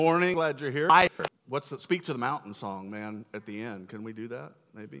Morning, glad you're here. What's the Speak to the Mountain song, man, at the end? Can we do that,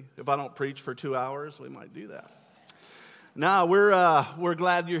 maybe? If I don't preach for 2 hours, we might do that. No, we're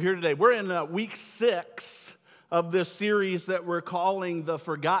glad you're here today. We're in week 6 of this series that we're calling The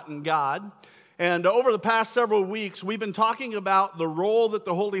Forgotten God. And over the past several weeks, we've been talking about the role that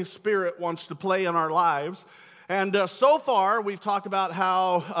the Holy Spirit wants to play in our lives. And so far, we've talked about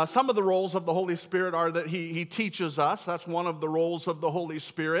how some of the roles of the Holy Spirit are that He teaches us. That's one of the roles of the Holy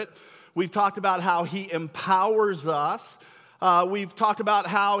Spirit. We've talked about how He empowers us. We've talked about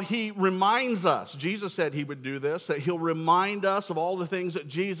how He reminds us. Jesus said He would do this, that He'll remind us of all the things that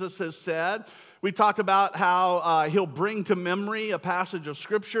Jesus has said. We talked about how He'll bring to memory a passage of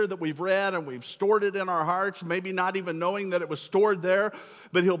Scripture that we've read and we've stored it in our hearts, maybe not even knowing that it was stored there,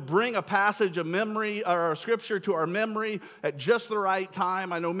 but He'll bring a passage of memory or Scripture to our memory at just the right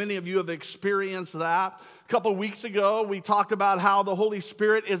time. I know many of you have experienced that. A couple weeks ago, we talked about how the Holy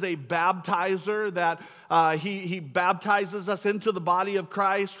Spirit is a baptizer, that He baptizes us into the body of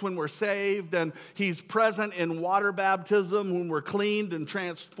Christ when we're saved, and He's present in water baptism when we're cleaned and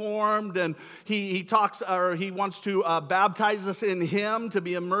transformed, and He wants to baptize us in Him, to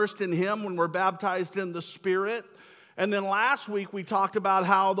be immersed in Him when we're baptized in the Spirit. And then last week, we talked about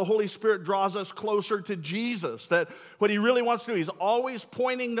how the Holy Spirit draws us closer to Jesus, that what He really wants to do, He's always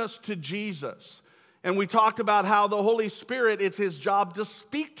pointing us to Jesus. And we talked about how the Holy Spirit, it's His job to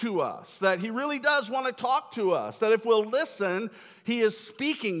speak to us, that He really does want to talk to us, that if we'll listen, He is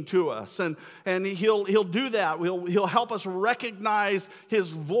speaking to us, and He'll do that. He'll help us recognize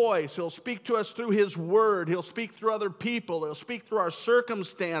His voice. He'll speak to us through His Word. He'll speak through other people. He'll speak through our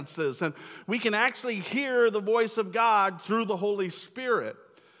circumstances, and we can actually hear the voice of God through the Holy Spirit.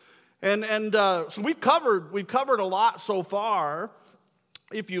 So we've covered a lot so far.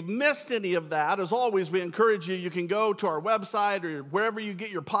 If you've missed any of that, as always, we encourage you can go to our website or wherever you get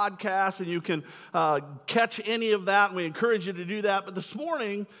your podcasts, and you can catch any of that, and we encourage you to do that. But this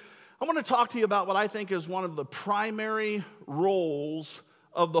morning, I want to talk to you about what I think is one of the primary roles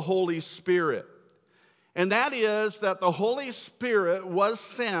of the Holy Spirit. And that is that the Holy Spirit was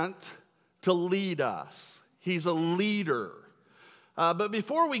sent to lead us. He's a leader. But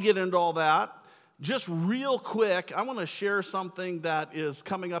before we get into all that, just real quick, I want to share something that is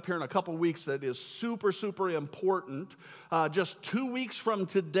coming up here in a couple weeks that is super, super important. Just 2 weeks from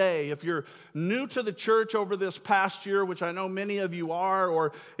today, if you're new to the church over this past year, which I know many of you are,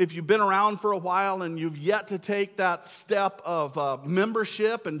 or if you've been around for a while and you've yet to take that step of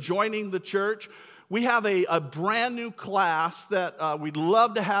membership and joining the church, we have a brand new class that we'd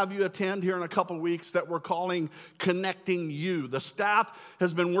love to have you attend here in a couple weeks that we're calling Connecting You. The staff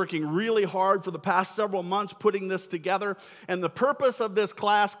has been working really hard for the past several months putting this together. And the purpose of this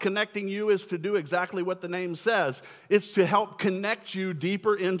class, Connecting You, is to do exactly what the name says. It's to help connect you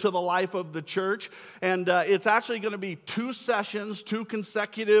deeper into the life of the church. And it's actually going to be 2 sessions, 2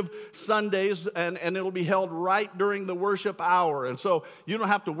 consecutive Sundays, and it'll be held right during the worship hour. And so you don't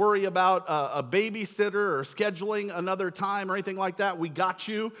have to worry about a babysitter or scheduling another time or anything like that. We got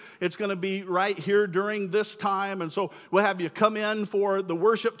you. It's going to be right here during this time. And so we'll have you come in for the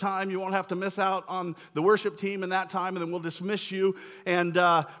worship time. You won't have to miss out on the worship team in that time, and then we'll dismiss you. And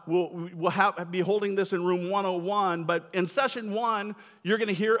we'll be holding this in room 101. But in session 1, you're going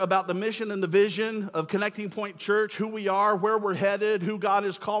to hear about the mission and the vision of Connecting Point Church, who we are, where we're headed, who God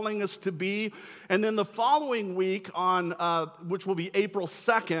is calling us to be. And then the following week, on which will be April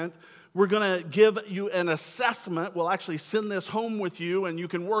 2nd, we're going to give you an assessment. We'll actually send this home with you, and you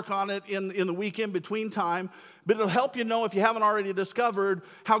can work on it in the week in between time. But it'll help you know, if you haven't already discovered,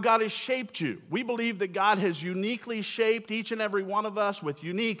 how God has shaped you. We believe that God has uniquely shaped each and every one of us with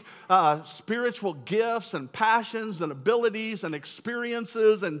unique spiritual gifts and passions and abilities and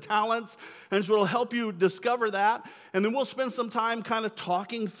experiences and talents. And so it'll help you discover that. And then we'll spend some time kind of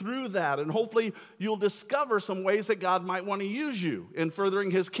talking through that. And hopefully you'll discover some ways that God might want to use you in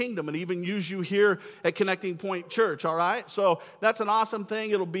furthering His kingdom and even use you here at Connecting Point Church, all right? So that's an awesome thing.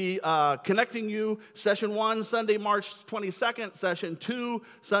 It'll be Connecting You, session 1, Sunday, March 22nd, session 2,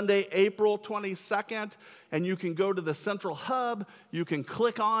 Sunday, April 22nd. And you can go to the central hub. You can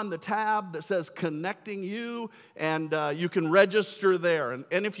click on the tab that says Connecting You, and you can register there.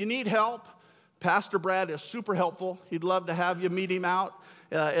 And if you need help, Pastor Brad is super helpful. He'd love to have you meet him out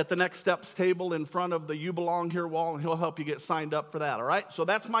at the Next Steps table in front of the You Belong Here wall, and he'll help you get signed up for that, all right? So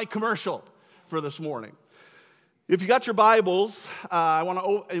that's my commercial for this morning. If you got your Bibles, I want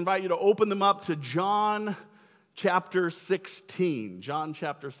to invite you to open them up to John chapter 16. John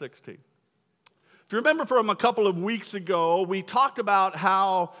chapter 16. If you remember from a couple of weeks ago, we talked about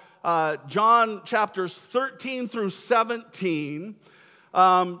how John chapters 13 through 17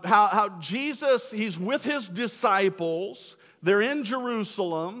 how Jesus, he's with his disciples. They're in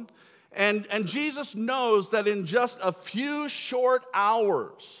Jerusalem. And Jesus knows that in just a few short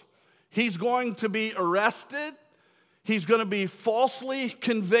hours, he's going to be arrested, he's going to be falsely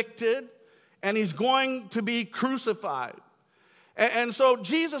convicted, and he's going to be crucified. And so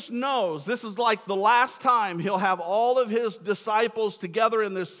Jesus knows this is like the last time he'll have all of his disciples together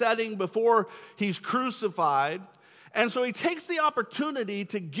in this setting before he's crucified. And so he takes the opportunity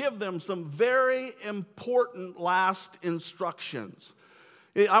to give them some very important last instructions.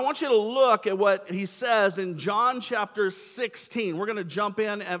 I want you to look at what he says in John chapter 16. We're going to jump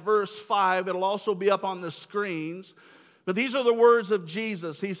in at verse 5. It'll also be up on the screens. But these are the words of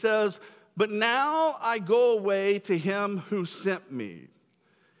Jesus. He says, "But now I go away to him who sent me.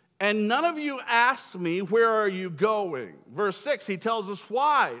 And none of you ask me, 'Where are you going?'" Verse 6, he tells us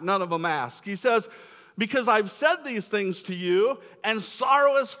why none of them ask. He says, "Because I've said these things to you, and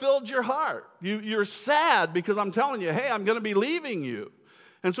sorrow has filled your heart." You're sad because I'm telling you, hey, I'm going to be leaving you.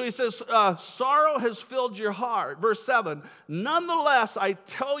 And so he says, sorrow has filled your heart. Verse 7, "Nonetheless, I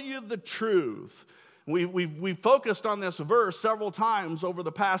tell you the truth." We've focused on this verse several times over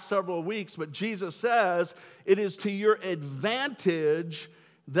the past several weeks, but Jesus says, "It is to your advantage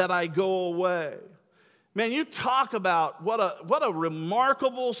that I go away." Man, you talk about what a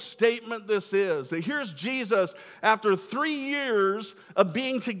remarkable statement this is. That here's Jesus after 3 years of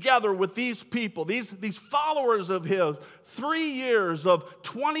being together with these people, these followers of his, 3 years of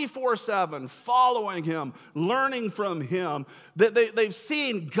 24/7 following him, learning from him. They've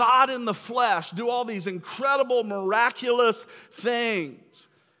seen God in the flesh do all these incredible, miraculous things.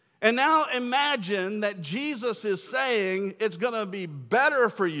 And now imagine that Jesus is saying it's going to be better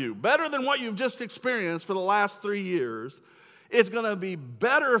for you, better than what you've just experienced for the last 3 years. It's going to be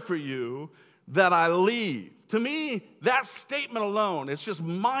better for you that I leave. To me, that statement alone, it's just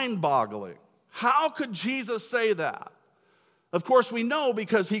mind-boggling. How could Jesus say that? Of course, we know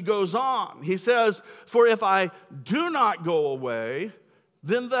because he goes on. He says, "For if I do not go away,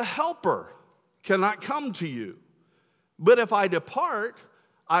 then the Helper cannot come to you. But if I depart,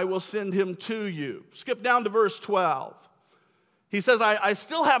 I will send him to you." Skip down to verse 12. He says, I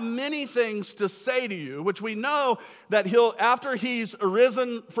still have many things to say to you, which we know that after he's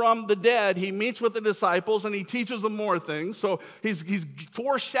arisen from the dead, he meets with the disciples and he teaches them more things. So he's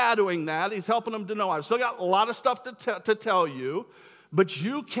foreshadowing that. He's helping them to know, I've still got a lot of stuff to tell you, but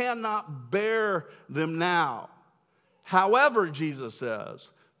you cannot bear them now. However, Jesus says,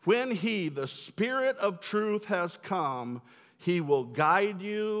 when he, the Spirit of truth, has come, he will guide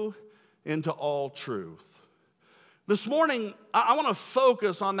you into all truth. This morning, I want to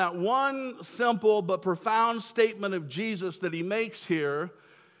focus on that one simple but profound statement of Jesus that he makes here.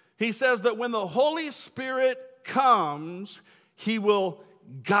 He says that when the Holy Spirit comes, he will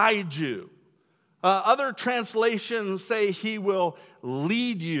guide you. Other translations say he will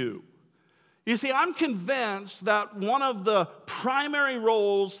lead you. You see, I'm convinced that one of the primary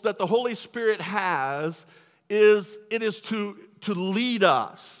roles that the Holy Spirit has is to lead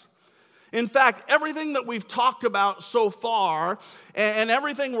us. In fact, everything that we've talked about so far and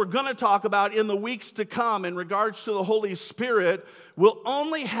everything we're going to talk about in the weeks to come in regards to the Holy Spirit will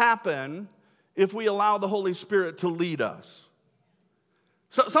only happen if we allow the Holy Spirit to lead us.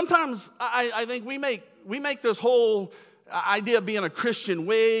 So sometimes I think we make this whole idea of being a Christian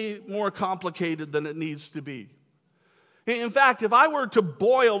way more complicated than it needs to be. In fact, if I were to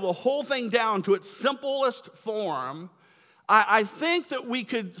boil the whole thing down to its simplest form, I think that we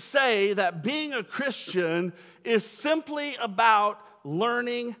could say that being a Christian is simply about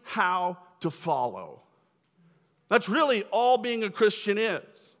learning how to follow. That's really all being a Christian is.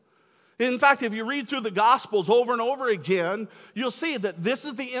 In fact, if you read through the Gospels over and over again, you'll see that this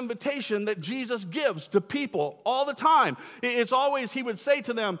is the invitation that Jesus gives to people all the time. It's always, he would say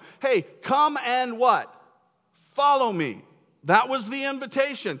to them, hey, come and what? Follow me. That was the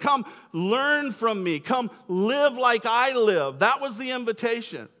invitation. Come learn from me. Come live like I live. That was the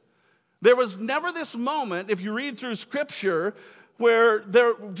invitation. There was never this moment, if you read through Scripture, where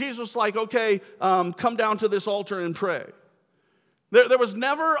Jesus was like, okay, come down to this altar and pray. There was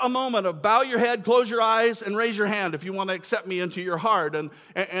never a moment of bow your head, close your eyes, and raise your hand if you want to accept me into your heart, and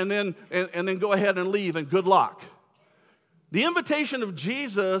then go ahead and leave, and good luck. The invitation of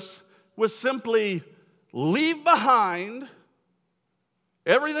Jesus was simply leave behind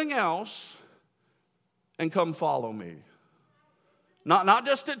everything else and come follow me. Not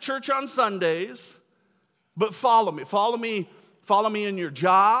just at church on Sundays, but follow me. Follow me in your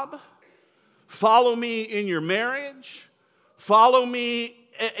job. Follow me in your marriage. Follow me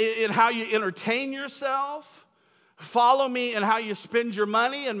in how you entertain yourself. Follow me in how you spend your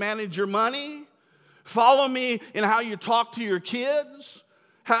money and manage your money. Follow me in how you talk to your kids.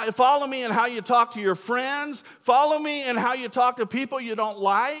 Follow me in how you talk to your friends. Follow me in how you talk to people you don't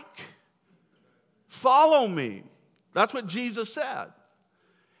like. Follow me. That's what Jesus said.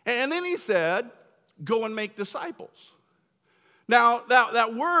 And then he said, go and make disciples. Now,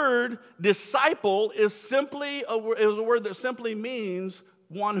 that word disciple is a word that simply means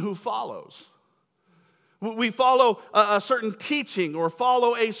one who follows. We follow a certain teaching or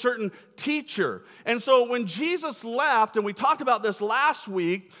follow a certain teacher. And so when Jesus left, and we talked about this last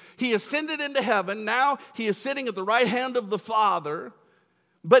week, he ascended into heaven. Now he is sitting at the right hand of the Father.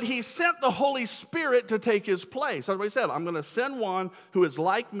 But he sent the Holy Spirit to take his place. That's what he said. I'm going to send one who is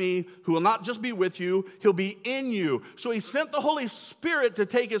like me, who will not just be with you, he'll be in you. So he sent the Holy Spirit to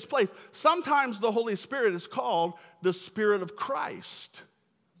take his place. Sometimes the Holy Spirit is called the Spirit of Christ.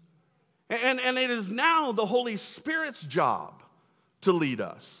 And it is now the Holy Spirit's job to lead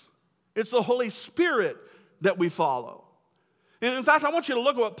us. It's the Holy Spirit that we follow. And in fact, I want you to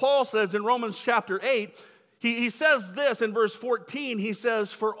look at what Paul says in Romans chapter 8. He says this in verse 14. He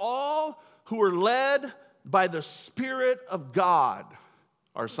says, for all who are led by the Spirit of God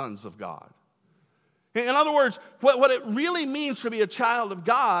are sons of God. In other words, what it really means to be a child of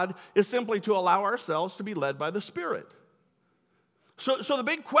God is simply to allow ourselves to be led by the Spirit. So the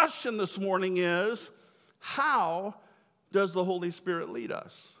big question this morning is, how does the Holy Spirit lead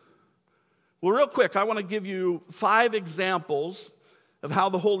us? Well, real quick, I want to give you 5 examples of how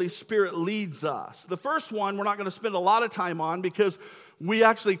the Holy Spirit leads us. The first one we're not going to spend a lot of time on because we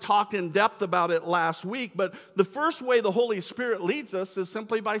actually talked in depth about it last week, but the first way the Holy Spirit leads us is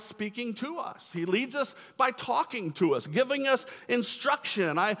simply by speaking to us. He leads us by talking to us, giving us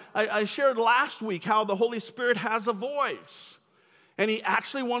instruction. I shared last week how the Holy Spirit has a voice, and he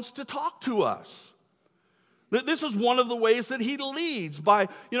actually wants to talk to us. This is one of the ways that he leads by,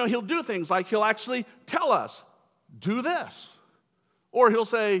 he'll do things like he'll actually tell us, do this. Or he'll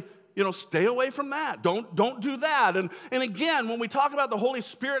say, stay away from that. Don't do that. And again, when we talk about the Holy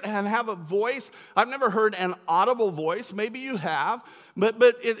Spirit and have a voice, I've never heard an audible voice. Maybe you have. But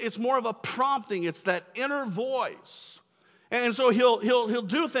it's more of a prompting. It's that inner voice. And so he'll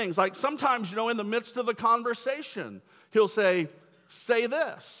do things like sometimes, in the midst of a conversation, he'll say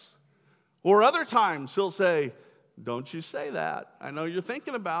this. Or other times he'll say, don't you say that. I know you're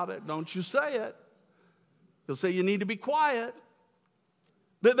thinking about it. Don't you say it. He'll say you need to be quiet.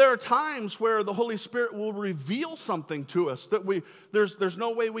 There are times where the Holy Spirit will reveal something to us that there's no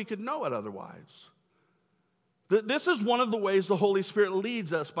way we could know it otherwise. This is one of the ways the Holy Spirit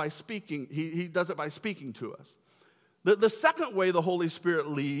leads us by speaking. He does it by speaking to us. The second way the Holy Spirit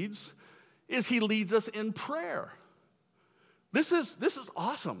leads is he leads us in prayer. This is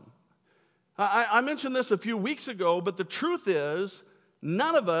awesome. I mentioned this a few weeks ago, but the truth is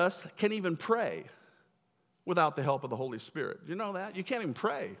none of us can even pray without the help of the Holy Spirit. Do you know that? You can't even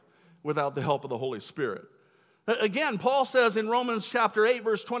pray without the help of the Holy Spirit. Again, Paul says in Romans chapter 8,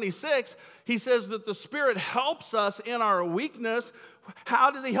 verse 26, he says that the Spirit helps us in our weakness. How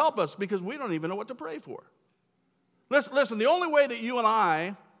does he help us? Because we don't even know what to pray for. Listen, the only way that you and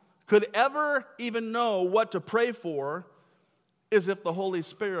I could ever even know what to pray for is if the Holy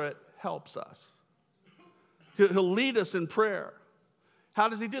Spirit helps us. He'll lead us in prayer. How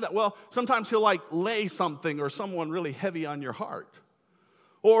does he do that? Well, sometimes he'll lay something or someone really heavy on your heart.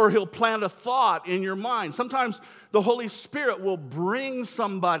 Or he'll plant a thought in your mind. Sometimes the Holy Spirit will bring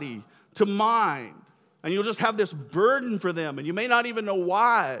somebody to mind. And you'll just have this burden for them. And you may not even know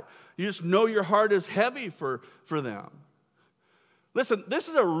why. You just know your heart is heavy for them. Listen, this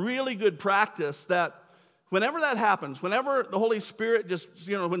is a really good practice that whenever that happens, whenever the Holy Spirit just,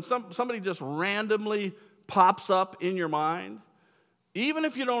 when somebody just randomly pops up in your mind, even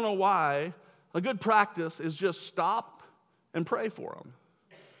if you don't know why, a good practice is just stop and pray for them.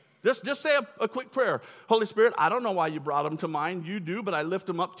 Just say a quick prayer. Holy Spirit, I don't know why you brought them to mind. You do, but I lift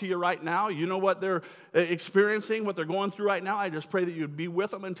them up to you right now. You know what they're experiencing, what they're going through right now. I just pray that you'd be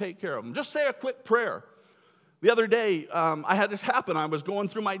with them and take care of them. Just say a quick prayer. The other day, I had this happen. I was going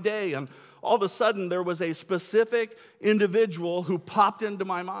through my day, and all of a sudden, there was a specific individual who popped into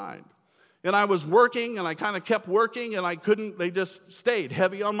my mind. And I was working, and I kind of kept working, and they just stayed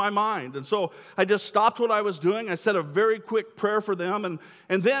heavy on my mind. And so I just stopped what I was doing. I said a very quick prayer for them.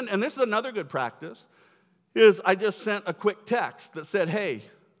 And then this is another good practice, is I just sent a quick text that said, hey,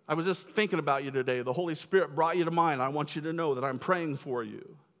 I was just thinking about you today. The Holy Spirit brought you to mind. I want you to know that I'm praying for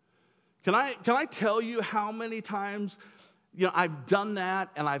you. Can I tell you how many times I've done that,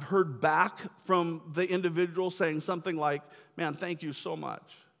 and I've heard back from the individual saying something like, man, thank you so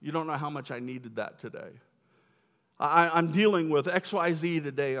much. You don't know how much I needed that today. I'm dealing with XYZ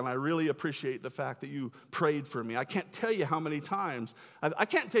today, and I really appreciate the fact that you prayed for me. I can't tell you how many times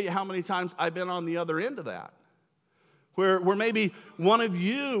I've been on the other end of that. Where maybe one of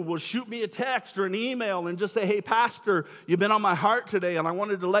you will shoot me a text or an email and just say, hey, Pastor, you've been on my heart today, and I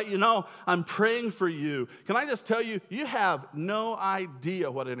wanted to let you know I'm praying for you. Can I just tell you, you have no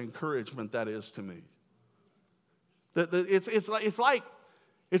idea what an encouragement that is to me. It's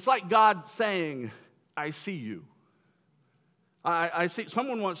like God saying, I see you. I see.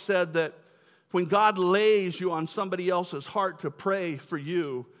 Someone once said that when God lays you on somebody else's heart to pray for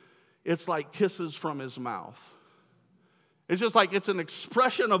you, it's like kisses from his mouth. It's just like it's an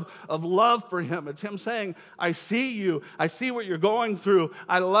expression of love for him. It's him saying, I see you. I see what you're going through.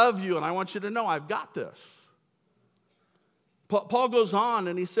 I love you, and I want you to know I've got this. Paul goes on,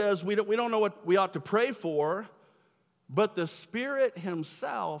 and he says, we don't know what we ought to pray for, but the Spirit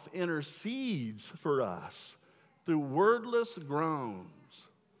himself intercedes for us through wordless groans.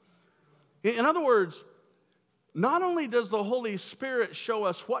 In other words, not only does the Holy Spirit show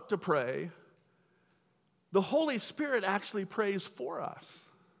us what to pray, the Holy Spirit actually prays for us.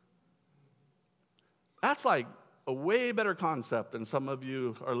 That's like a way better concept than some of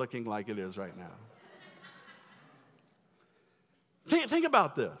you are looking like it is right now. Think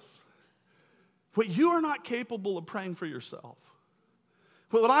about this. What you are not capable of praying for yourself,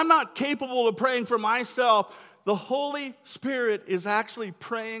 what I'm not capable of praying for myself, the Holy Spirit is actually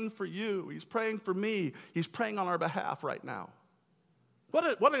praying for you. He's praying for me. He's praying on our behalf right now.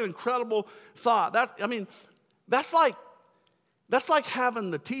 What an incredible thought. That's like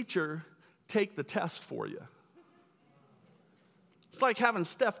having the teacher take the test for you. It's like having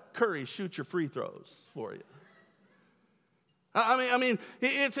Steph Curry shoot your free throws for you.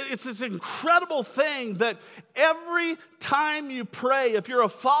 It's this incredible thing that every time you pray, if you're a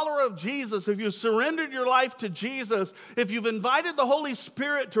follower of Jesus, if you've surrendered your life to Jesus, if you've invited the Holy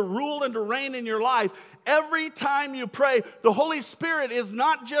Spirit to rule and to reign in your life, every time you pray, the Holy Spirit is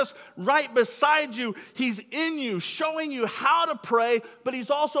not just right beside you, He's in you, showing you how to pray, but He's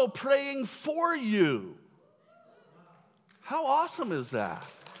also praying for you. How awesome is that?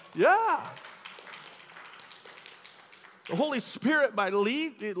 Yeah. The Holy Spirit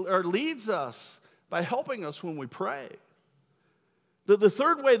leads us by helping us when we pray. The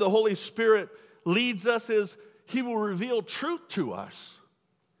third way the Holy Spirit leads us is He will reveal truth to us.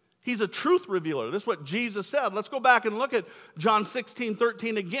 He's a truth revealer. This is what Jesus said. Let's go back and look at John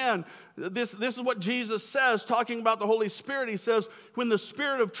 16:13 again. This is what Jesus says, talking about the Holy Spirit. He says, when the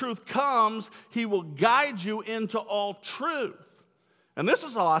Spirit of truth comes, He will guide you into all truth. And this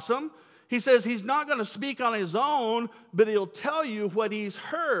is awesome. He says He's not going to speak on His own, but He'll tell you what He's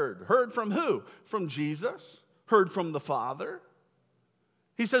heard. Heard from who? From Jesus. Heard from the Father.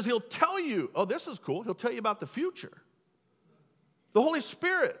 He says He'll tell you, oh, this is cool. He'll tell you about the future. The Holy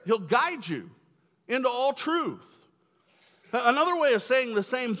Spirit, He'll guide you into all truth. Another way of saying the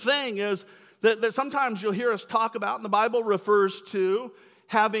same thing is that sometimes you'll hear us talk about, and the Bible refers to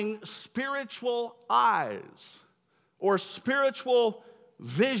having spiritual eyes or spiritual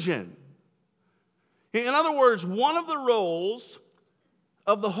vision. In other words, one of the roles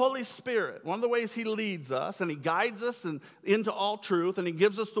of the Holy Spirit, one of the ways He leads us and He guides us into all truth and He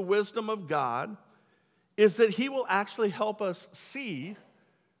gives us the wisdom of God, is that He will actually help us see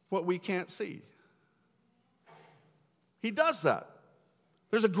what we can't see. He does that.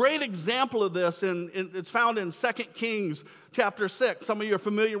 There's a great example of this, it's found in 2 Kings chapter 6. Some of you are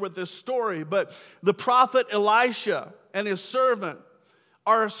familiar with this story, but the prophet Elisha and his servant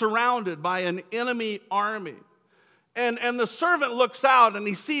are surrounded by an enemy army. And the servant looks out and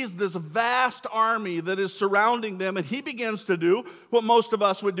he sees this vast army that is surrounding them, and he begins to do what most of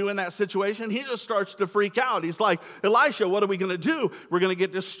us would do in that situation. He just starts to freak out. He's like, Elisha, what are we going to do? We're going to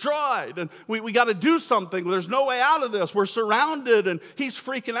get destroyed, and we got to do something. There's no way out of this. We're surrounded, and he's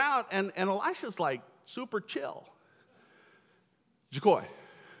freaking out, and Elisha's like super chill. Jacoy,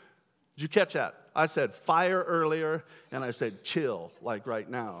 did you catch that? I said fire earlier, and I said chill, like right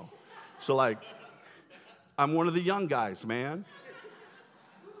now. So like, I'm one of the young guys, man.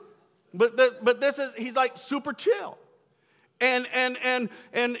 But this is, he's like super chill. And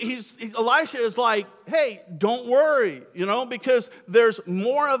Elisha is like, hey, don't worry, because there's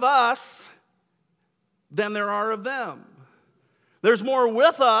more of us than there are of them. There's more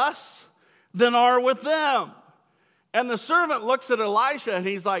with us than are with them. And the servant looks at Elisha and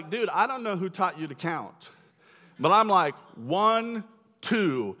he's like, dude, I don't know who taught you to count. But I'm like, 1,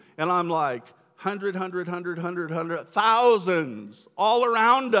 2. And I'm like, 100, thousands all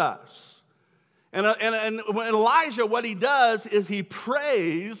around us. And Elijah, what he does is he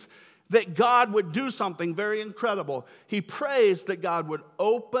prays that God would do something very incredible. He prays that God would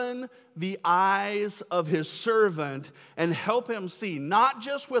open the eyes of his servant and help him see, not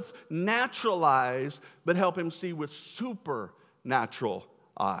just with natural eyes, but help him see with supernatural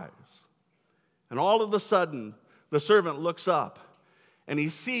eyes. And all of a sudden, the servant looks up and he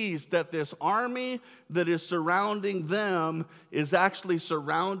sees that this army that is surrounding them is actually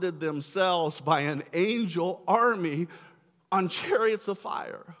surrounded themselves by an angel army on chariots of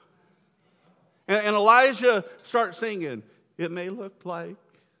fire. And Elijah starts singing, "It may look like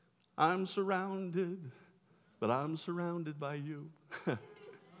I'm surrounded, but I'm surrounded by you."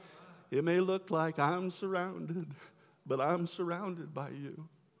 It may look like I'm surrounded, but I'm surrounded by you.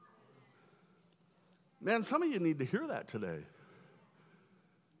 Man, some of you need to hear that today.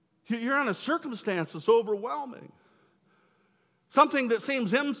 You're in a circumstance that's overwhelming. Something that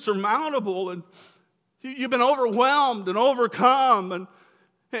seems insurmountable, and you've been overwhelmed and overcome.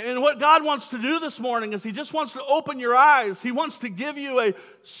 And what God wants to do this morning is he just wants to open your eyes. He wants to give you a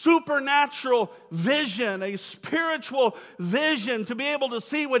supernatural vision, a spiritual vision to be able to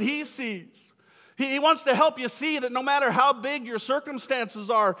see what he sees. He wants to help you see that no matter how big your circumstances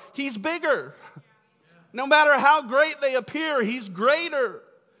are, he's bigger. No matter how great they appear, he's greater.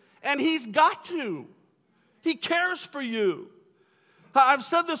 And he's got to. He cares for you. I've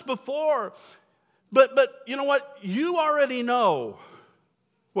said this before, but you know what? You already know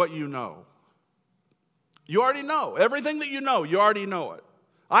what you know. You already know. Everything that you already know it.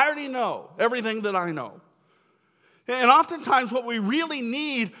 I already know everything that I know. And oftentimes what we really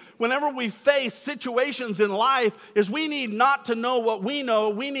need whenever we face situations in life is we need not to know what we know,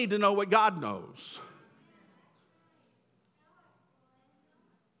 we need to know what God knows.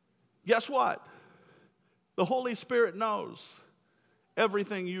 Guess what? The Holy Spirit knows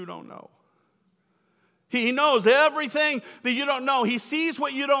everything you don't know. He knows everything that you don't know. He sees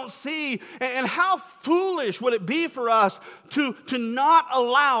what you don't see. And how foolish would it be for us to not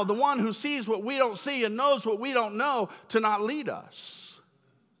allow the one who sees what we don't see and knows what we don't know to not lead us?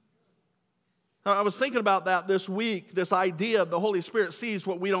 I was thinking about that this week, this idea of the Holy Spirit sees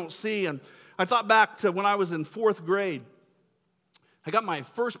what we don't see. And I thought back to when I was in 4th grade. I got my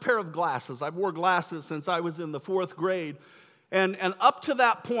first pair of glasses. I've wore glasses since I was in the 4th grade. And up to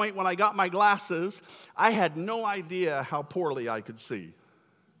that point when I got my glasses, I had no idea how poorly I could see.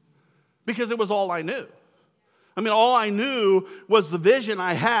 Because it was all I knew. I mean, all I knew was the vision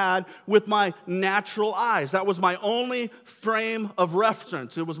I had with my natural eyes. That was my only frame of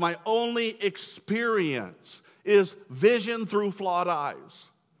reference. It was my only experience, is vision through flawed eyes.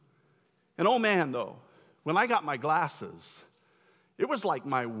 And oh man, though, when I got my glasses, it was like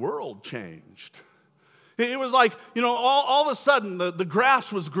my world changed. It was like, all of a sudden the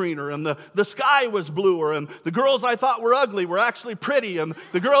grass was greener and the sky was bluer and the girls I thought were ugly were actually pretty and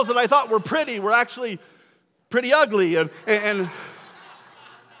the girls that I thought were pretty were actually pretty ugly. And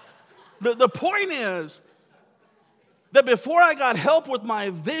the point is that before I got help with my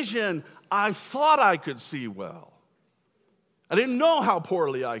vision, I thought I could see well. I didn't know how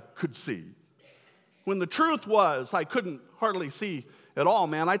poorly I could see. When the truth was, I couldn't hardly see at all,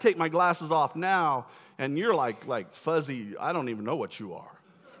 man. I take my glasses off now, and you're like fuzzy, I don't even know what you are.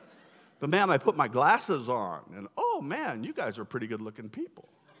 But man, I put my glasses on, and oh man, you guys are pretty good-looking people.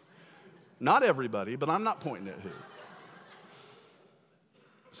 Not everybody, but I'm not pointing at who.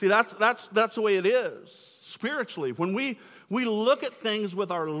 See, that's the way it is spiritually. When we look at things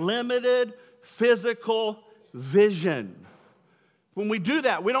with our limited physical vision, when we do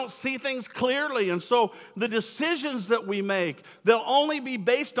that, we don't see things clearly. And so the decisions that we make, they'll only be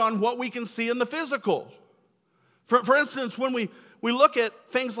based on what we can see in the physical. For instance, when we look at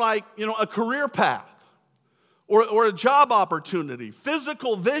things like, a career path or a job opportunity,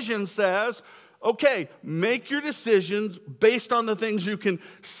 physical vision says, okay, make your decisions based on the things you can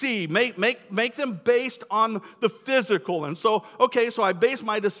see. Make them based on the physical. And so I base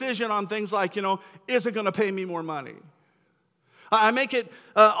my decision on things like, is it going to pay me more money? I make it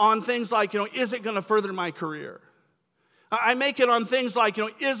on things like, is it going to further my career? I make it on things like,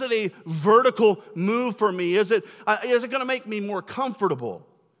 is it a vertical move for me? Is it going to make me more comfortable?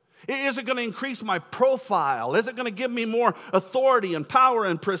 Is it going to increase my profile? Is it going to give me more authority and power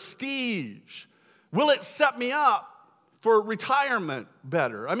and prestige? Will it set me up for retirement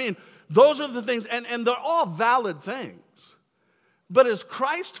better? I mean, those are the things, and they're all valid things. But as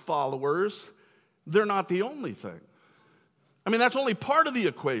Christ followers, they're not the only thing. I mean, that's only part of the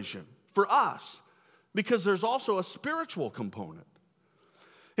equation for us, because there's also a spiritual component.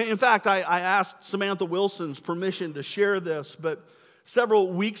 In fact, I asked Samantha Wilson's permission to share this, but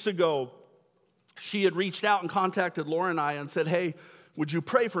several weeks ago, she had reached out and contacted Laura and I and said, hey, would you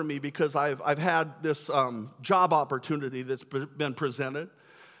pray for me because I've had this job opportunity that's been presented,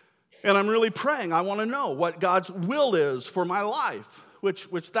 and I'm really praying. I want to know what God's will is for my life,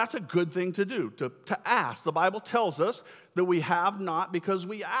 which that's a good thing to do, to ask. The Bible tells us that we have not because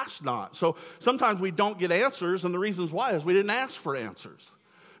we ask not. So sometimes we don't get answers, and the reasons why is we didn't ask for answers.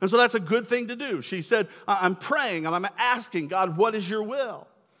 And so that's a good thing to do. She said, I'm praying and I'm asking, God, what is your will?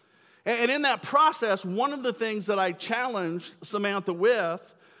 And in that process, one of the things that I challenged Samantha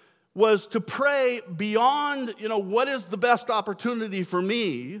with was to pray beyond, what is the best opportunity for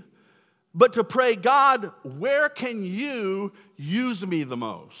me, but to pray, God, where can you use me the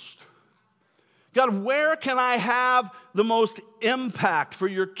most? God, where can I have the most impact for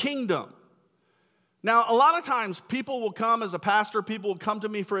your kingdom? Now, a lot of times people will come as a pastor, people will come to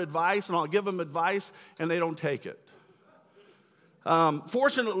me for advice, and I'll give them advice, and they don't take it.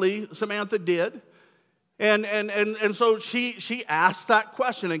 Fortunately, Samantha did. And so she asked that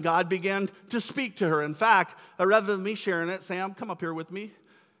question, and God began to speak to her. In fact, rather than me sharing it, Sam, come up here with me.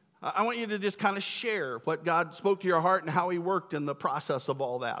 I want you to just kind of share what God spoke to your heart and how he worked in the process of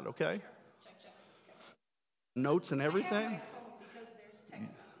all that, okay? Check. Notes and everything? I have my phone because there's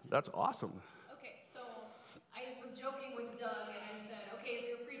text messages. That's awesome. Okay, so I was joking with Doug, and I said, okay, if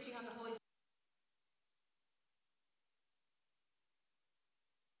you're preaching on the Holy Spirit,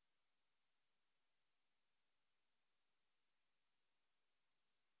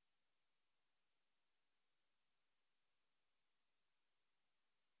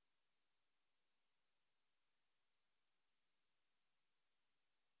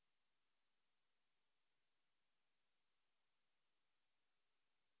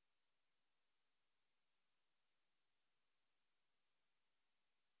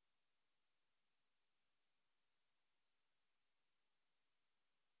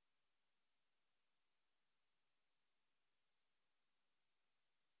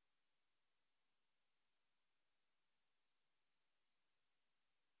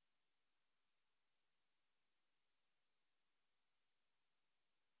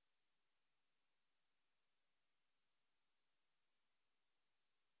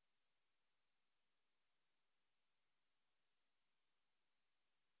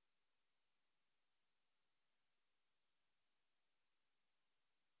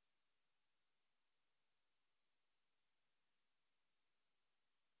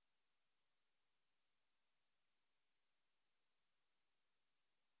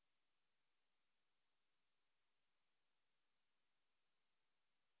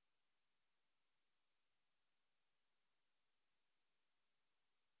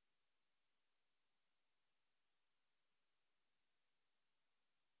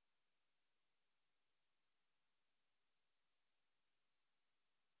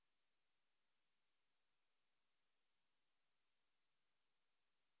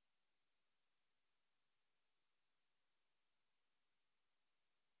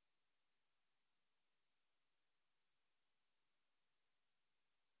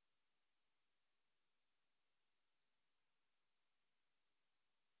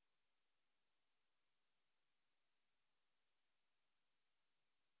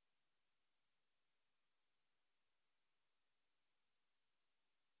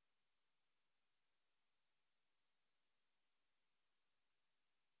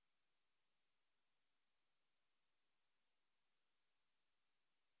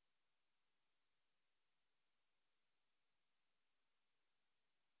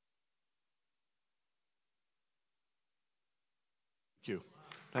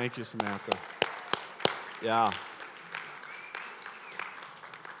 Thank you, Samantha. Yeah.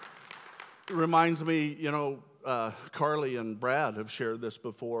 It reminds me, Carly and Brad have shared this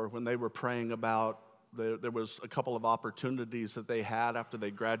before when they were praying about there was a couple of opportunities that they had after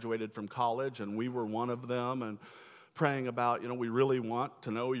they graduated from college, and we were one of them, and praying about, we really want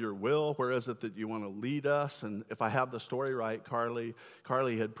to know your will. Where is it that you want to lead us? And if I have the story right, Carly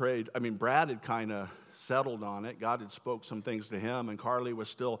had prayed. Brad had kind of settled on it. God had spoke some things to him, and Carly was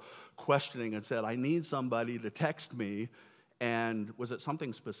still questioning and said, I need somebody to text me. And was it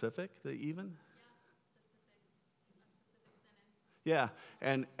something specific that even? Yeah,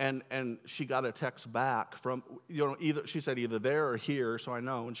 and she got a text back from, either she said either there or here, so I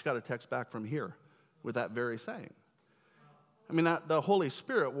know, and she got a text back from here with that very saying. That the Holy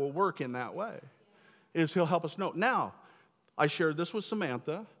Spirit will work in that way, is he'll help us know. Now, I shared this with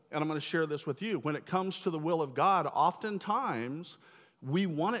Samantha, and I'm going to share this with you. When it comes to the will of God, oftentimes we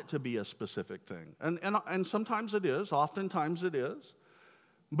want it to be a specific thing. And sometimes it is, oftentimes it is.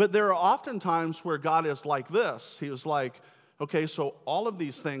 But there are often times where God is like this. He was like, okay, so all of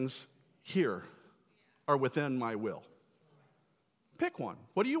these things here are within my will. Pick one.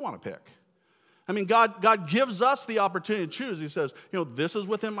 What do you want to pick? I mean, God gives us the opportunity to choose. He says, this is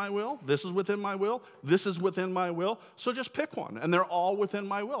within my will, this is within my will, this is within my will. So just pick one. And they're all within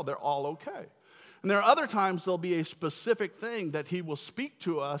my will. They're all okay. And there are other times there'll be a specific thing that he will speak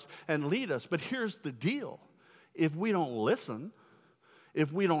to us and lead us. But here's the deal. If we don't listen,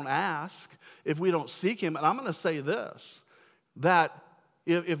 if we don't ask, if we don't seek him, and I'm going to say this, that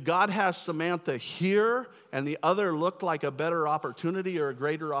if God has Samantha here and the other looked like a better opportunity or a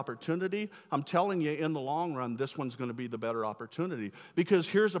greater opportunity, I'm telling you, in the long run, this one's going to be the better opportunity. Because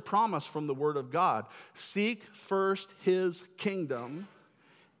here's a promise from the Word of God. Seek first his kingdom,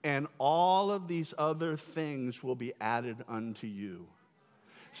 and all of these other things will be added unto you.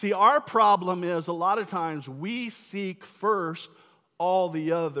 See, our problem is a lot of times we seek first all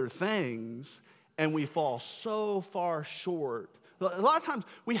the other things, and we fall so far short. A lot of times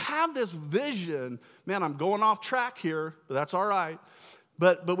we have this vision. Man, I'm going off track here, but that's all right.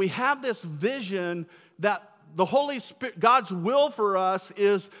 But we have this vision that the Holy Spirit, God's will for us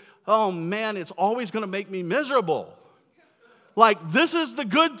is, oh man, it's always going to make me miserable. Like, this is the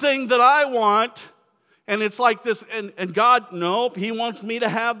good thing that I want, and it's like this, and God, nope, he wants me to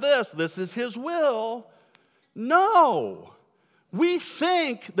have this. This is his will. No. We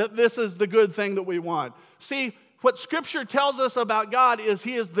think that this is the good thing that we want. See, what Scripture tells us about God is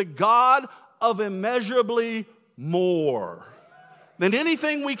he is the God of immeasurably more than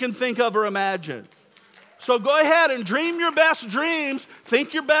anything we can think of or imagine. So go ahead and dream your best dreams,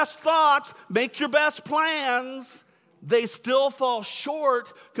 think your best thoughts, make your best plans. They still fall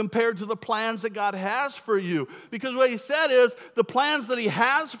short compared to the plans that God has for you. Because what he said is the plans that he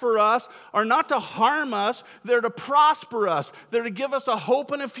has for us are not to harm us, they're to prosper us. They're to give us a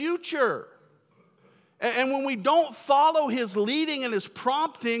hope and a future. And when we don't follow his leading and his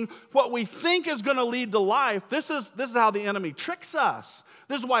prompting, what we think is going to lead to life, this is how the enemy tricks us.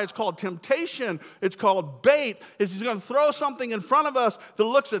 This is why it's called temptation. It's called bait. He's going to throw something in front of us that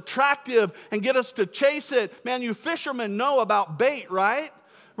looks attractive and get us to chase it. Man, you fishermen know about bait, right?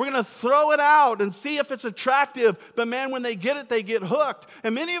 We're going to throw it out and see if it's attractive. But man, when they get it, they get hooked.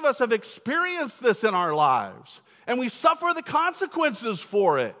 And many of us have experienced this in our lives. And we suffer the consequences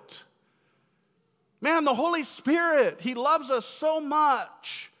for it. Man, the Holy Spirit, he loves us so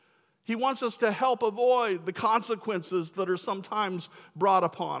much. He wants us to help avoid the consequences that are sometimes brought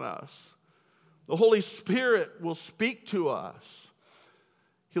upon us. The Holy Spirit will speak to us.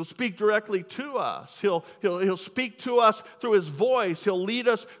 He'll speak directly to us. He'll speak to us through his voice. He'll lead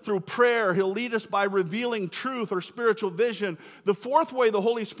us through prayer. He'll lead us by revealing truth or spiritual vision. The fourth way the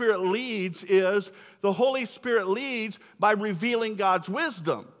Holy Spirit leads is the Holy Spirit leads by revealing God's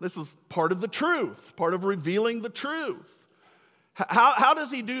wisdom. This is part of the truth, part of revealing the truth. How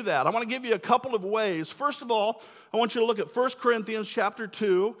does he do that? I want to give you a couple of ways. First of all, I want you to look at 1 Corinthians chapter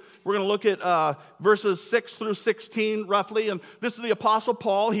 2. We're going to look at verses 6 through 16 roughly. And this is the Apostle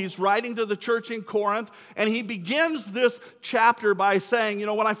Paul. He's writing to the church in Corinth. And he begins this chapter by saying,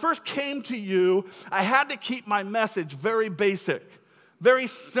 when I first came to you, I had to keep my message very basic, very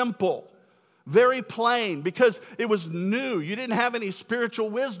simple, very plain, because it was new. You didn't have any spiritual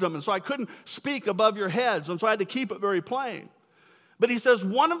wisdom. And so I couldn't speak above your heads. And so I had to keep it very plain. But he says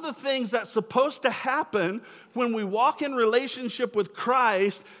one of the things that's supposed to happen when we walk in relationship with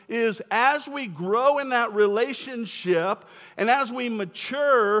Christ is as we grow in that relationship and as we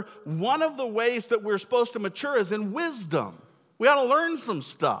mature, one of the ways that we're supposed to mature is in wisdom. We ought to learn some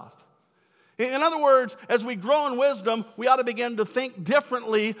stuff. In other words, as we grow in wisdom, we ought to begin to think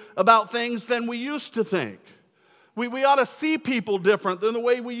differently about things than we used to think. We ought to see people different than the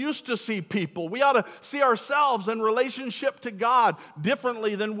way we used to see people. We ought to see ourselves in relationship to God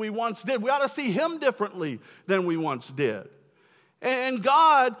differently than we once did. We ought to see him differently than we once did. And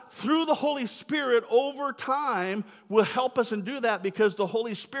God, through the Holy Spirit, over time, will help us and do that because the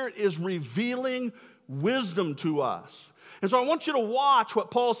Holy Spirit is revealing wisdom to us. And so I want you to watch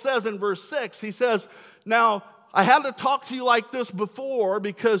what Paul says in verse 6. He says, now, I had to talk to you like this before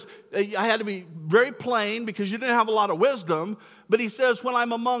because I had to be very plain because you didn't have a lot of wisdom. But he says, when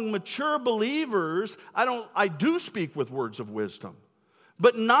I'm among mature believers, I do speak with words of wisdom.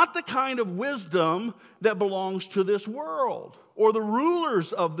 But not the kind of wisdom that belongs to this world or the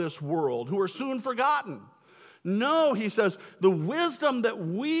rulers of this world who are soon forgotten. No, he says, the wisdom that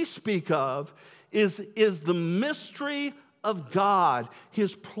we speak of is the mystery of God,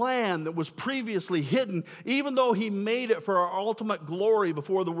 his plan that was previously hidden, even though he made it for our ultimate glory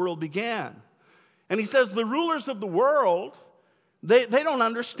before the world began. And he says the rulers of the world, they don't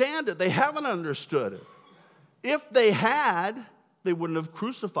understand it. They haven't understood it. If they had, they wouldn't have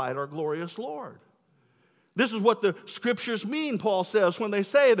crucified our glorious Lord. This is what the scriptures mean, Paul says, when they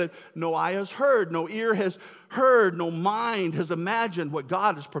say that no eye has heard, no ear has heard, no mind has imagined what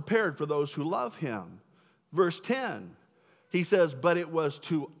God has prepared for those who love him. Verse 10, he says, but it was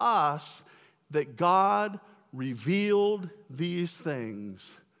to us that God revealed these things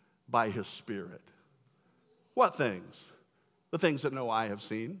by his Spirit. What things? The things that no eye have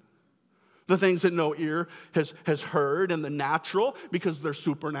seen. The things that no ear has heard in the natural, because they're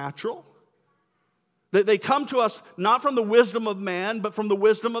supernatural. They come to us not from the wisdom of man, but from the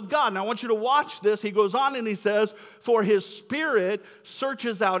wisdom of God. Now I want you to watch this. He goes on and he says, for his Spirit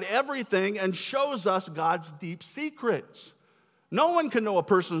searches out everything and shows us God's deep secrets. No one can know a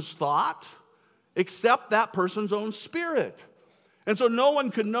person's thought except that person's own spirit. And so no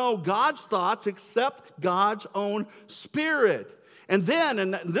one can know God's thoughts except God's own Spirit. And then,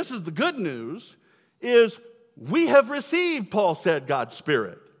 and this is the good news, is we have received, Paul said, God's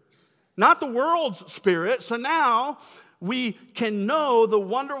Spirit. Not the world's spirit. So now we can know the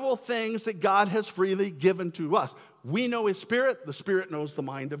wonderful things that God has freely given to us. We know his Spirit. The Spirit knows the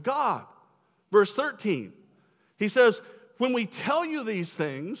mind of God. Verse 13, he says, when we tell you these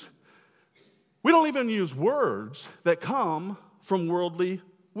things, we don't even use words that come from worldly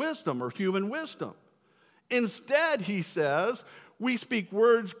wisdom or human wisdom. Instead, he says, we speak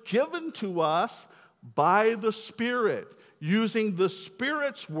words given to us by the Spirit, using the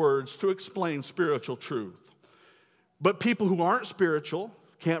Spirit's words to explain spiritual truth. But people who aren't spiritual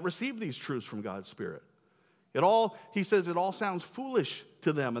can't receive these truths from God's Spirit. He says it all sounds foolish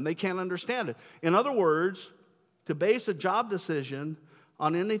to them and they can't understand it. In other words, to base a job decision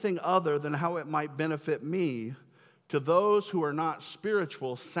on anything other than how it might benefit me, to those who are not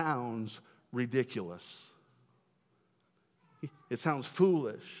spiritual, sounds ridiculous. It sounds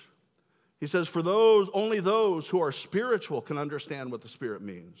foolish. He says, only those who are spiritual can understand what the Spirit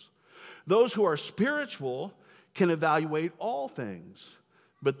means. Those who are spiritual can evaluate all things,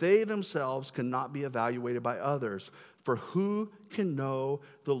 but they themselves cannot be evaluated by others. For who can know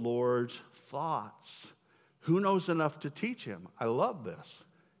the Lord's thoughts? Who knows enough to teach him? I love this.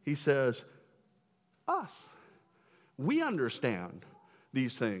 He says, us. We understand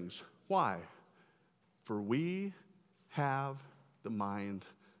these things. Why? For we have the mind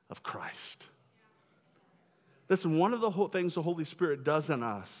of Christ. Listen, one of the things the Holy Spirit does in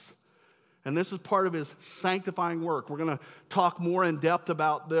us, and this is part of his sanctifying work. We're going to talk more in depth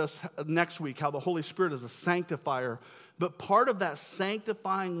about this next week, how the Holy Spirit is a sanctifier. But part of that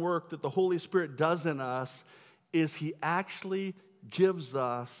sanctifying work that the Holy Spirit does in us is he actually gives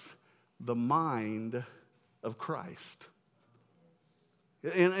us the mind of Christ.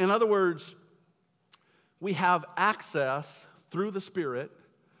 In other words, we have access through the Spirit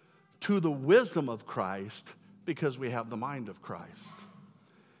to the wisdom of Christ because we have the mind of Christ.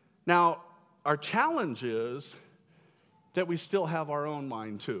 Now, our challenge is that we still have our own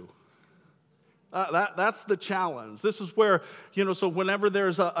mind too. That's the challenge. This is where, so whenever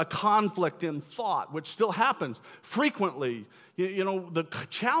there's a conflict in thought, which still happens frequently, the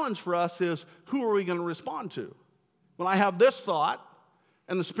challenge for us is, who are we going to respond to? When I have this thought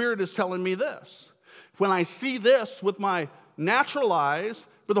and the Spirit is telling me this. When I see this with my natural eyes,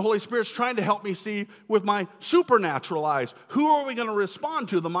 but the Holy Spirit's trying to help me see with my supernatural eyes, who are we going to respond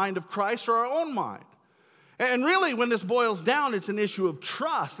to, the mind of Christ or our own mind? And really, when this boils down, it's an issue of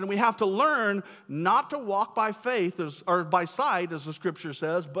trust. And we have to learn not to walk by faith, or by sight, as the Scripture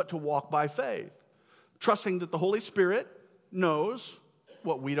says, but to walk by faith. Trusting that the Holy Spirit knows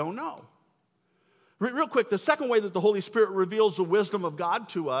what we don't know. Real quick, the second way that the Holy Spirit reveals the wisdom of God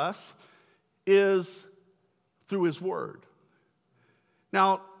to us is through his Word.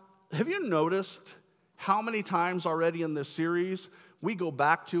 Now, have you noticed how many times already in this series we go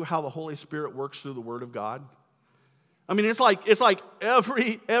back to how the Holy Spirit works through the Word of God? I mean, it's like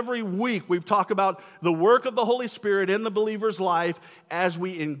every week we've talked about the work of the Holy Spirit in the believer's life as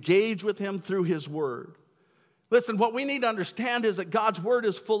we engage with him through his Word. Listen, what we need to understand is that God's Word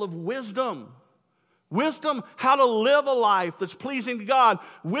is full of wisdom. Wisdom, how to live a life that's pleasing to God.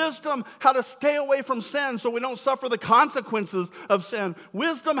 Wisdom, how to stay away from sin so we don't suffer the consequences of sin.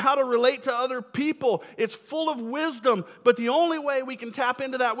 Wisdom, how to relate to other people. It's full of wisdom, but the only way we can tap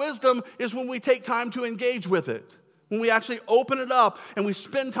into that wisdom is when we take time to engage with it. When we actually open it up and we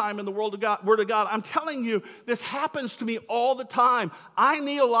spend time in the Word of God. I'm telling you, this happens to me all the time. I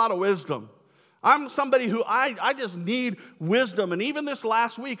need a lot of wisdom. I'm somebody who I just need wisdom. And even this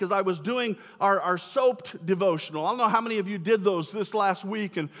last week, as I was doing our soaped devotional, I don't know how many of you did those this last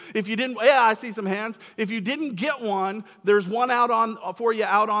week. And if you didn't, I see some hands. If you didn't get one, there's one for you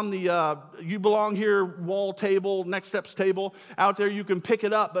out on the you belong here, wall table, Next Steps table out there. You can pick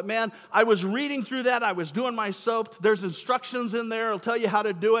it up. But man, I was reading through that. I was doing my soap. There's instructions in there. It'll tell you how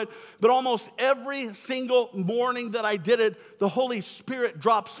to do it. But almost every single morning that I did it, the Holy Spirit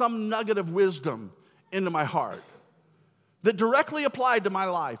dropped some nugget of wisdom into my heart that directly applied to my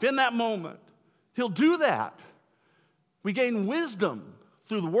life in that moment. He'll do that. We gain wisdom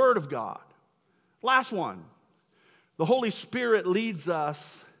through the Word of God. Last one. The Holy Spirit leads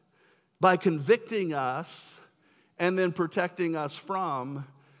us by convicting us and then protecting us from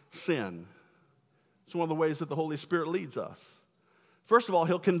sin. It's one of the ways that the Holy Spirit leads us. First of all,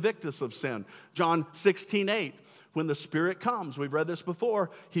 He'll convict us of sin. John 16:8, when the Spirit comes, we've read this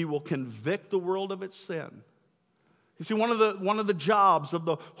before, He will convict the world of its sin. You see, one of the jobs of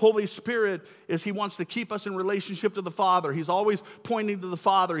the Holy Spirit is He wants to keep us in relationship to the Father. He's always pointing to the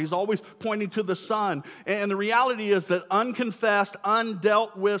Father. He's always pointing to the Son. And the reality is that unconfessed,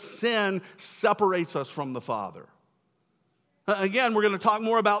 undealt with sin separates us from the Father. Again, we're going to talk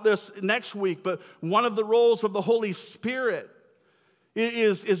more about this next week, but one of the roles of the Holy Spirit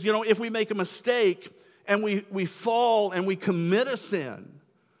is if we make a mistake and we fall and we commit a sin,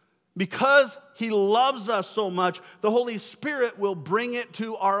 because He loves us so much, the Holy Spirit will bring it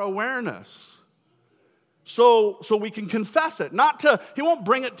to our awareness. So we can confess it. He won't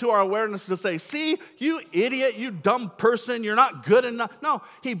bring it to our awareness to say, see, you idiot, you dumb person, you're not good enough. No,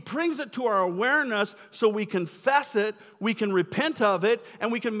 He brings it to our awareness so we confess it, we can repent of it, and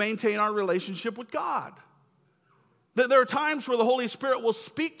we can maintain our relationship with God. There are times where the Holy Spirit will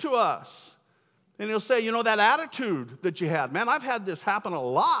speak to us. And He'll say, that attitude that you had, man, I've had this happen a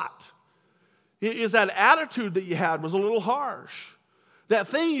lot. Is that attitude that you had was a little harsh. That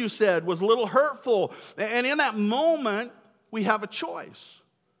thing you said was a little hurtful. And in that moment, we have a choice.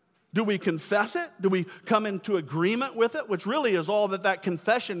 Do we confess it? Do we come into agreement with it? Which really is all that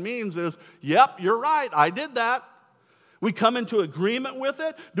confession means is, yep, you're right, I did that. We come into agreement with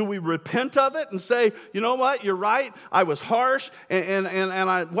it. Do we repent of it and say, you know what, you're right, I was harsh, and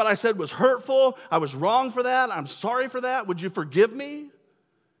what I said was hurtful, I was wrong for that, I'm sorry for that, would you forgive me?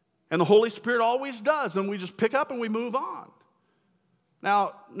 And the Holy Spirit always does, and we just pick up and we move on.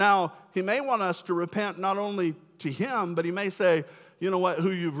 Now, He may want us to repent not only to Him, but He may say, you know what,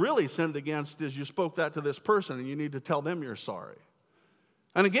 who you've really sinned against is you spoke that to this person, and you need to tell them you're sorry.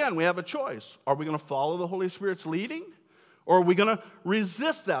 And again, we have a choice. Are we going to follow the Holy Spirit's leading? Or are we going to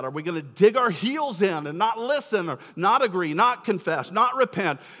resist that? Are we going to dig our heels in and not listen or not agree, not confess, not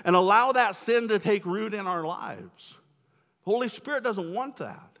repent, and allow that sin to take root in our lives? The Holy Spirit doesn't want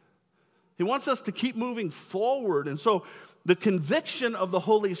that. He wants us to keep moving forward. And so the conviction of the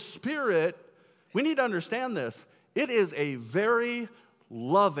Holy Spirit, we need to understand this. It is a very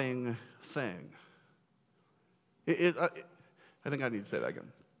loving thing. I think I need to say that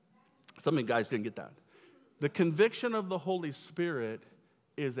again. Some of you guys didn't get that. The conviction of the Holy Spirit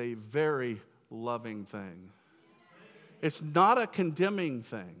is a very loving thing. It's not a condemning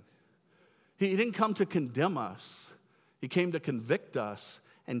thing. He didn't come to condemn us. He came to convict us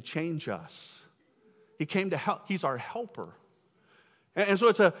and change us. He came to help. He's our helper. And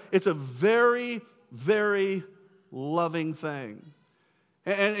so it's a very, very loving thing.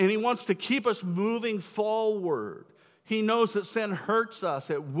 And He wants to keep us moving forward. He knows that sin hurts us,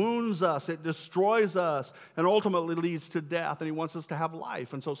 it wounds us, it destroys us, and ultimately leads to death. And He wants us to have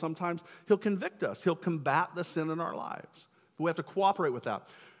life. And so sometimes He'll convict us. He'll combat the sin in our lives. We have to cooperate with that.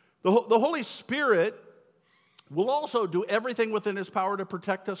 The Holy Spirit will also do everything within His power to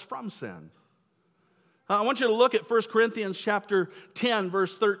protect us from sin. I want you to look at 1 Corinthians chapter 10,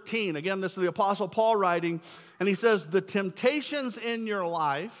 verse 13. Again, this is the Apostle Paul writing, and he says, the temptations in your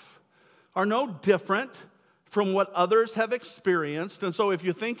life are no different from what others have experienced. And so if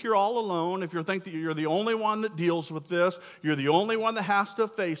you think you're all alone, if you think that you're the only one that deals with this, you're the only one that has to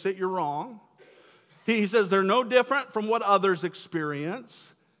face it, you're wrong. He says they're no different from what others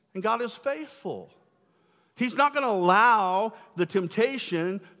experience, and God is faithful. He's not going to allow the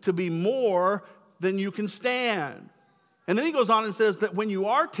temptation to be more than you can stand. And then he goes on and says that when you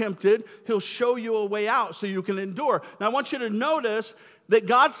are tempted, He'll show you a way out so you can endure. Now I want you to notice that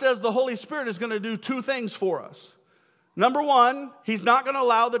God says the Holy Spirit is going to do two things for us. Number one, He's not going to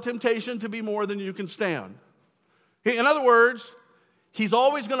allow the temptation to be more than you can stand. In other words, He's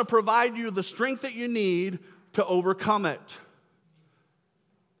always going to provide you the strength that you need to overcome it.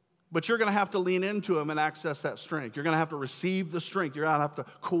 But you're going to have to lean into Him and access that strength. You're going to have to receive the strength. You're going to have to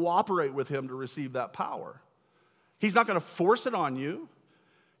cooperate with Him to receive that power. He's not going to force it on you.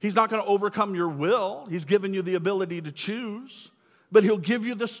 He's not going to overcome your will. He's given you the ability to choose. But He'll give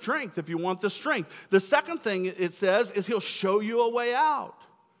you the strength if you want the strength. The second thing it says is He'll show you a way out.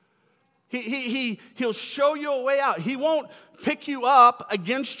 He'll show you a way out. He won't pick you up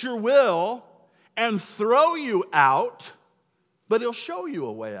against your will and throw you out, but he'll show you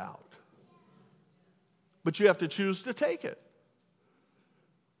a way out. But you have to choose to take it.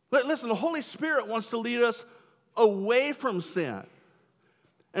 Listen, the Holy Spirit wants to lead us away from sin.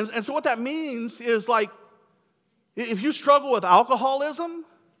 And so what that means is, like, if you struggle with alcoholism,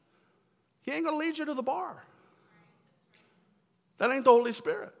 he ain't going to lead you to the bar. That ain't the Holy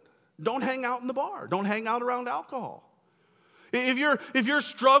Spirit. Don't hang out in the bar. Don't hang out around alcohol. If you're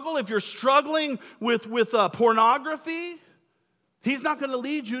struggling with pornography, he's not going to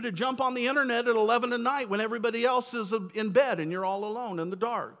lead you to jump on the internet at 11 at night when everybody else is in bed and you're all alone in the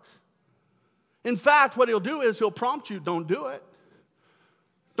dark. In fact, what he'll do is he'll prompt you, don't do it.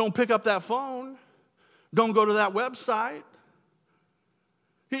 Don't pick up that phone. Don't go to that website.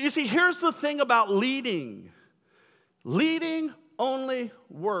 You see, here's the thing about leading. Leading only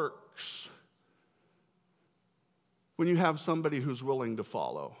works when you have somebody who's willing to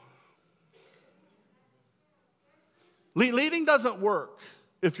follow. Leading doesn't work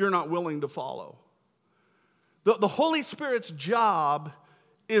if you're not willing to follow. The Holy Spirit's job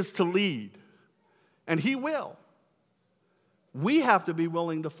is to lead, and he will. We have to be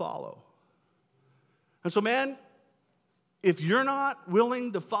willing to follow. And so, man, if you're not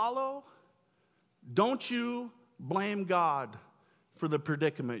willing to follow, don't you blame God for the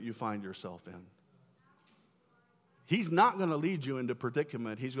predicament you find yourself in. He's not going to lead you into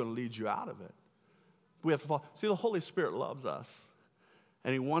predicament. He's going to lead you out of it. We have to follow. See, the Holy Spirit loves us,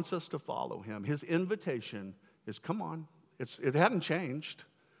 and he wants us to follow him. His invitation is, come on. It hadn't changed.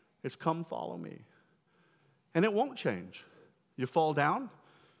 It's come follow me. And it won't change. You fall down,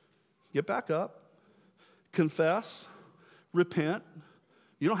 get back up, confess, repent.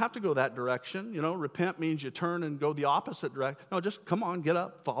 You don't have to go that direction. You know, repent means you turn and go the opposite direction. No, just come on, get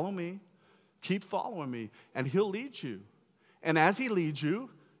up, follow me. Keep following me, and he'll lead you. And as he leads you,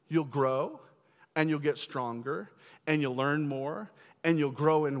 you'll grow, and you'll get stronger, and you'll learn more, and you'll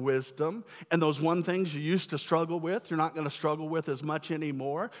grow in wisdom. And those one things you used to struggle with, you're not going to struggle with as much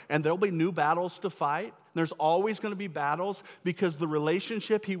anymore. And there'll be new battles to fight. There's always going to be battles because the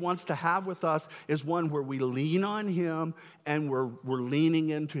relationship he wants to have with us is one where we lean on him and we're leaning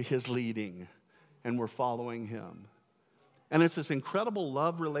into his leading and we're following him. And it's this incredible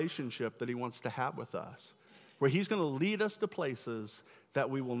love relationship that he wants to have with us, where he's going to lead us to places that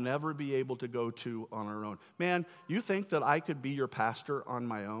we will never be able to go to on our own. Man, you think that I could be your pastor on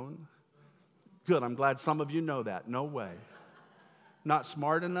my own? Good, I'm glad some of you know that. No way. Not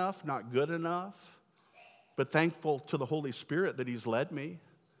smart enough, not good enough, but thankful to the Holy Spirit that he's led me.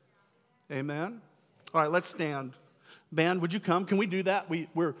 Amen? All right, let's stand. Band, would you come? Can we do that? We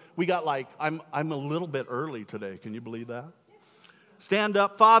got like, I'm a little bit early today. Can you believe that? Stand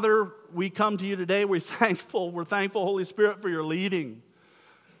up. Father, we come to you today. We're thankful, Holy Spirit, for your leading.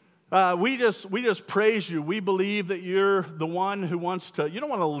 We just praise you. We believe that you're the one who you don't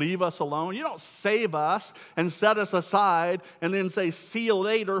want to leave us alone. You don't save us and set us aside and then say, see you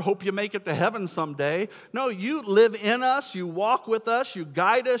later, hope you make it to heaven someday. No, you live in us, you walk with us, you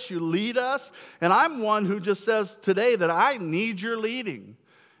guide us, you lead us. And I'm one who just says today that I need your leading.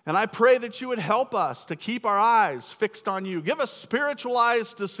 And I pray that you would help us to keep our eyes fixed on you. Give us spiritual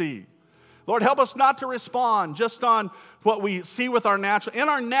eyes to see. Lord, help us not to respond just on what we see with our natural. In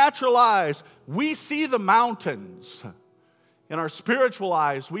our natural eyes, we see the mountains. In our spiritual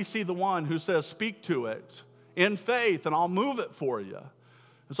eyes, we see the one who says, speak to it in faith, and I'll move it for you.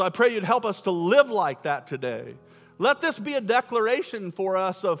 And so I pray you'd help us to live like that today. Let this be a declaration for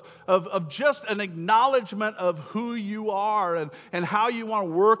us of just an acknowledgement of who you are and how you want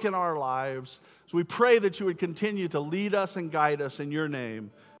to work in our lives. So we pray that you would continue to lead us and guide us in your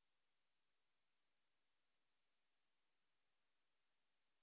name.